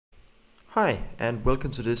Hi, and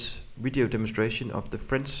welcome to this video demonstration of the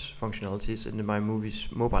Friends functionalities in the My Movies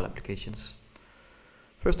mobile applications.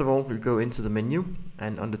 First of all, we'll go into the menu,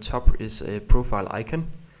 and on the top is a profile icon.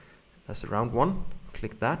 That's the round one.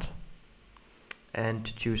 Click that,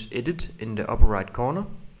 and choose Edit in the upper right corner.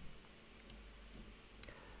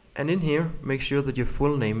 And in here, make sure that your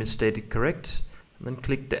full name is stated correct, and then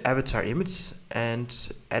click the avatar image and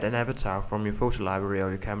add an avatar from your photo library or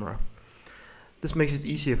your camera. This makes it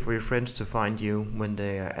easier for your friends to find you when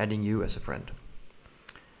they are adding you as a friend.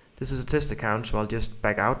 This is a test account, so I'll just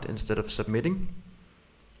back out instead of submitting,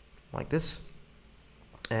 like this.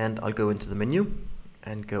 And I'll go into the menu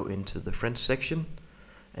and go into the Friends section.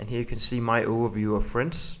 And here you can see my overview of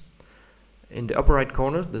friends. In the upper right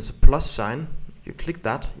corner, there's a plus sign. If you click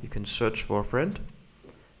that, you can search for a friend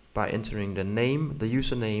by entering the name, the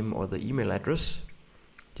username, or the email address.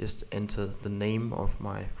 Just enter the name of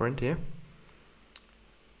my friend here.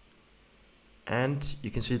 And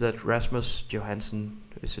you can see that Rasmus Johansen,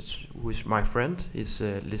 who is my friend, is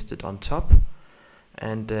listed on top,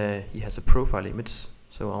 and he has a profile image.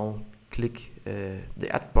 So I'll click the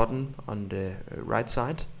add button on the right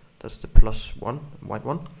side. That's the plus one, white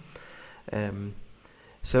one.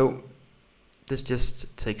 So this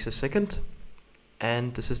just takes a second,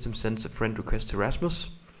 and the system sends a friend request to Rasmus,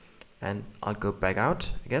 and I'll go back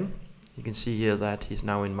out again. You can see here that he's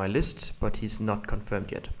now in my list, but he's not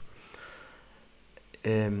confirmed yet.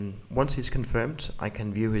 Once he's confirmed, I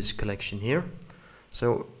can view his collection here.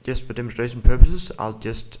 So just for demonstration purposes, I'll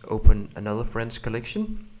just open another friends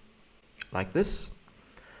collection like this,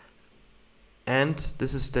 and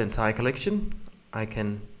this is the entire collection. I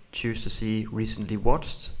can choose to see recently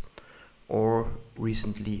watched or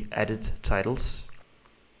recently added titles.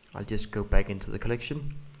 I'll just go back into the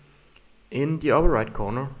collection. In the upper right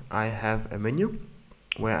corner, I have a menu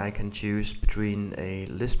where I can choose between a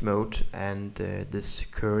list mode and this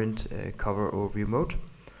current cover overview mode.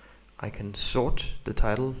 I can sort the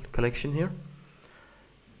title collection here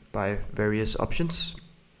by various options,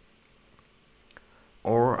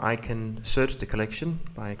 or I can search the collection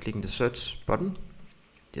by clicking the search button.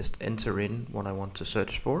 Just enter in what I want to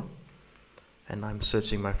search for, and I'm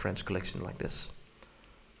searching my friends collection like this.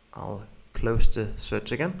 I'll close the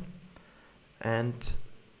search again, and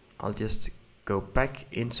I'll just go back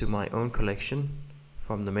into my own collection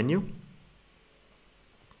from the menu.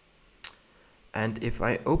 And if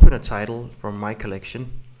I open a title from my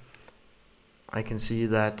collection, I can see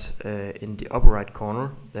that in the upper right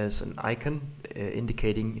corner there's an icon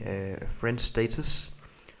indicating a friend status,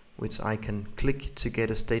 which I can click to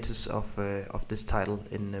get a status of this title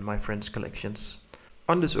in my friends collections.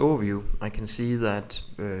 On this overview, I can see that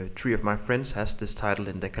 3 of my friends has this title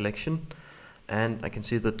in their collection, and I can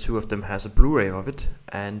see that 2 of them has a Blu-ray of it,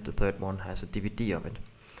 and the 3rd one has a DVD of it.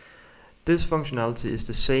 This functionality is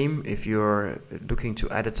the same if you're looking to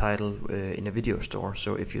add a title in a video store.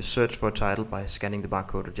 So if you search for a title by scanning the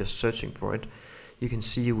barcode or just searching for it, you can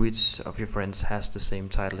see which of your friends has the same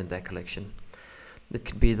title in their collection. It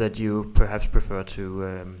could be that you perhaps prefer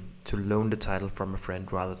to loan the title from a friend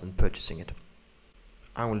rather than purchasing it.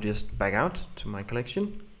 I will just back out to my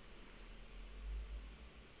collection.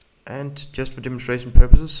 And just for demonstration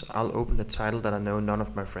purposes, I'll open a title that I know none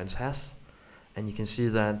of my friends has. And you can see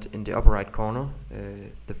that in the upper right corner,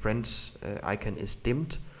 the friends icon is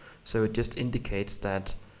dimmed. So it just indicates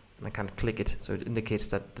that, and I can't click it, so it indicates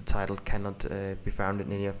that the title cannot be found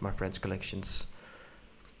in any of my friends' collections.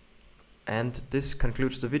 And this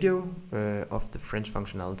concludes the video of the Friends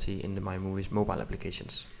functionality in the My Movies mobile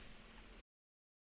applications.